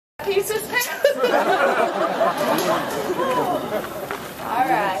Pieces pants. All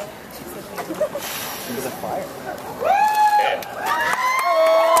right. Into the fire.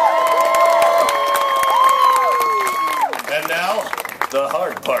 And now, the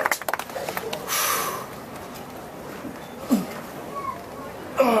hard part.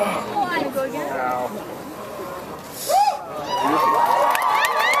 Go again.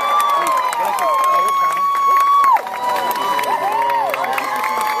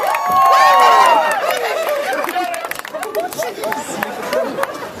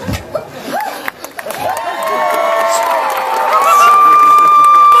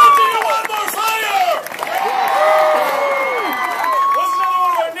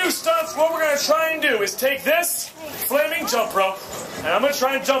 Is take this flaming jump rope, and I'm going to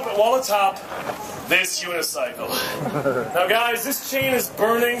try and jump it while atop this unicycle. Now guys, this chain is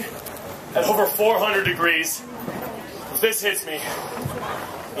burning at over 400 degrees. If this hits me,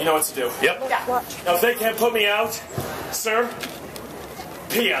 you know what to do. Yep. Yeah. Now if they can't put me out, sir,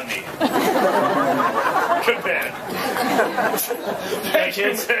 pee on me. Good man. Hey,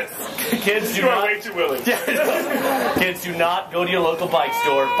 kids do not. Way too willing. Kids, do not go to your local bike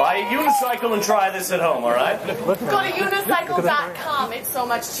store. Buy a unicycle and try this at home, all right? Go to unicycle.com. It's so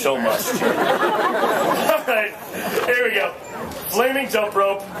much cheaper. So much cheaper. All right, here we go. Flaming jump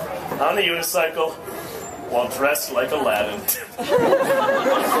rope on the unicycle while dressed like Aladdin.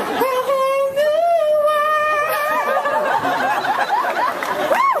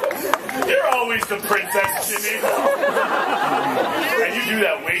 You're always the princess, Jimmy. And you do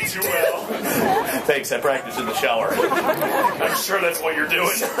that way too well. Thanks, I practiced in the shower. I'm sure that's what you're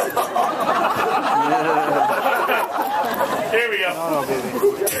doing. Here we go. Oh, baby.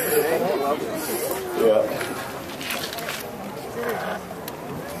 Yeah.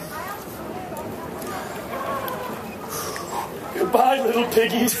 Goodbye, little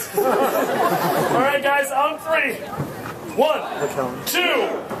piggies. All right, guys, on 3. 1, 2,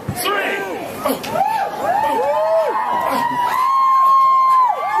 3.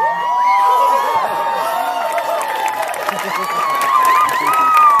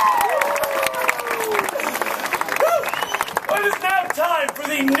 It is now time for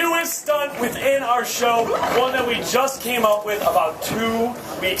the newest stunt within our show, one that we just came up with about 2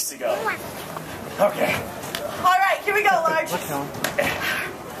 weeks ago. Okay. All right, here we go, Large.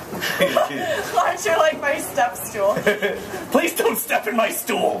 Large, you're like my step stool. Please don't step in my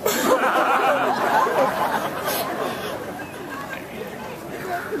stool.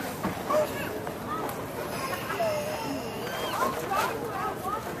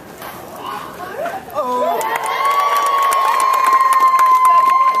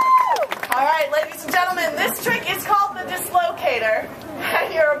 All right, ladies and gentlemen, this trick is called the dislocator,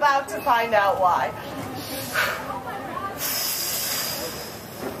 and you're about to find out why.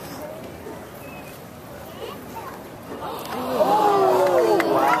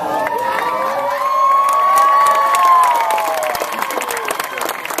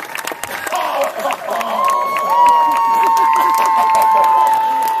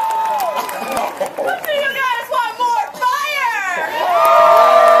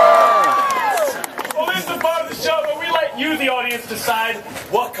 Decide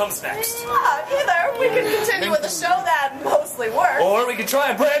what comes next. Either we can continue with a show that mostly works. Or we could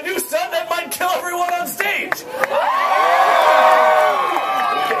try a brand new stunt that might kill everyone on stage.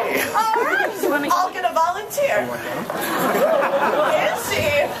 Alright, I'll get a volunteer. Is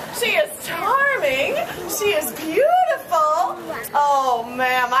she? She is charming. She is beautiful. Oh,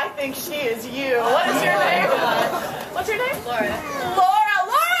 ma'am, I think she is you. What is your name? What's your name? Laura. Laura,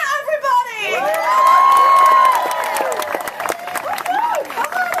 everybody!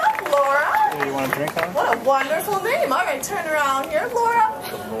 You want a drink, huh? What a wonderful name. All right, turn around here. Laura,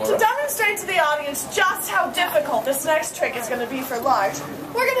 to demonstrate to the audience just how difficult this next trick is going to be for Large,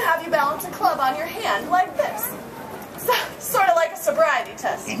 we're going to have you balance a club on your hand like this. So, sort of like a sobriety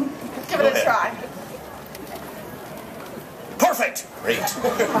test. Give it a try. Perfect. Great.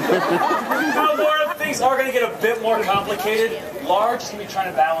 Now, Laura, things are going to get a bit more complicated. Large is going to be trying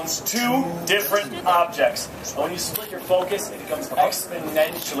to balance 2 different objects. And when you split your focus, it becomes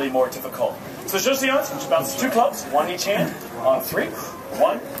exponentially more difficult. So just the odds, you balance 2 clubs, 1 in each hand, on 3.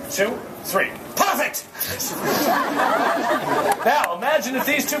 1, 2, 3. Perfect! Now, imagine if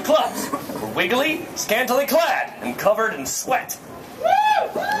these 2 clubs were wiggly, scantily clad, and covered in sweat. And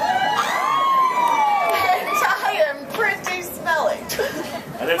I am pretty smelly.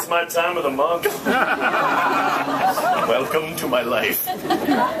 And it's my time of the month. Welcome to my life. All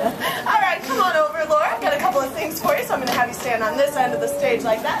right, come on over, Laura. I've got a couple of things for you, so I'm going to have you stand on this end of the stage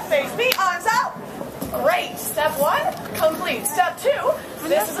like that. Face me, arms out. Great. Step 1, complete. Step 2,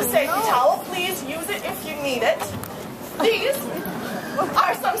 this is a it if you need it. These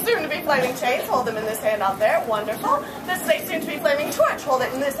are some soon-to-be flaming chains. Hold them in this hand out there. Wonderful. This is a soon-to-be flaming torch. Hold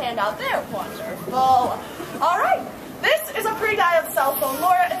it in this hand out there. Wonderful. All right. This is a pre-dialed cell phone.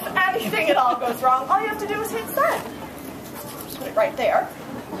 Laura, if anything at all goes wrong, all you have to do is hit send. Put it right there.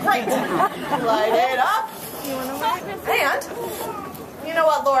 Great. Light it up. And, you know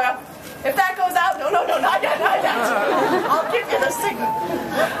what, Laura? If that goes out, no, not yet. I'll give you the signal.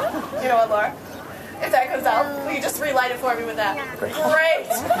 You know what, Laura? If that goes out, will you just relight it for me with that? Great.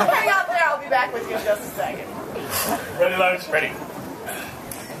 Hang out there. I'll be back with you in just a second. Ready, Lars? Ready.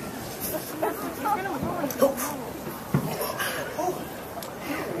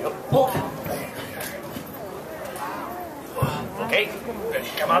 Okay, ready,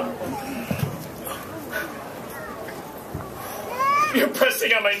 come on. You're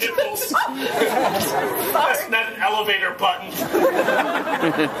pressing on my nipples. That's not an elevator button.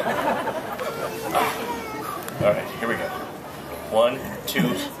 All right, here we go. 1,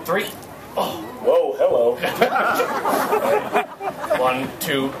 2, 3. Oh, whoa, hello. All right. 1,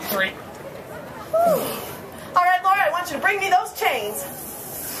 2, 3. All right, Laura, I want you to bring me those chains.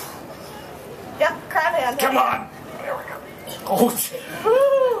 Yep, crab hand. Come on. There we go. Oh,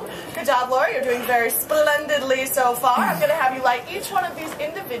 Woo. Good job, Laura. You're doing very splendidly so far. I'm going to have you light each one of these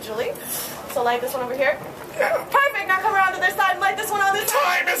individually. So light this one over here. Perfect. Now come around to this side and light this one on this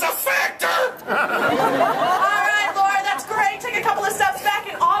side. time is a factor. All right, Laura, that's great. Take a couple of steps back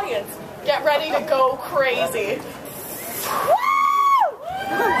in audience. Get ready to go crazy. Woo!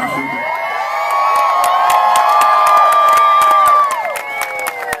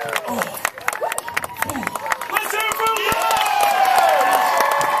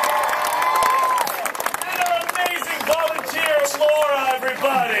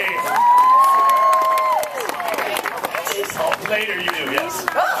 Later you do, yes.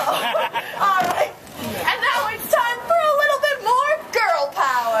 All right. And now it's time for a little bit more girl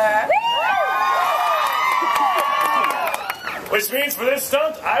power. Which means for this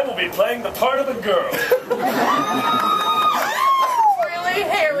stunt, I will be playing the part of a girl. Really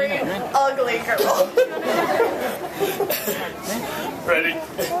hairy, ugly girl. Ready?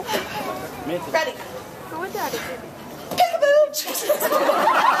 Ready.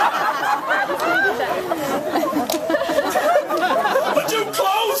 Would you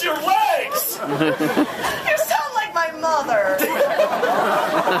close your legs? You sound like my mother.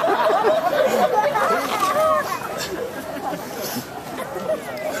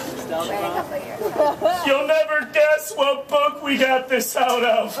 You'll never guess what book we got this out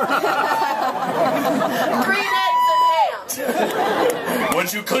of. Green eggs and ham.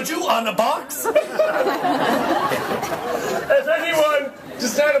 Could you on a box? If anyone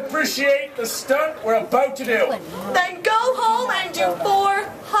does not appreciate the stunt we're about to do, Then go home and do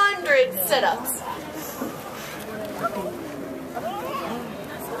 400 sit-ups.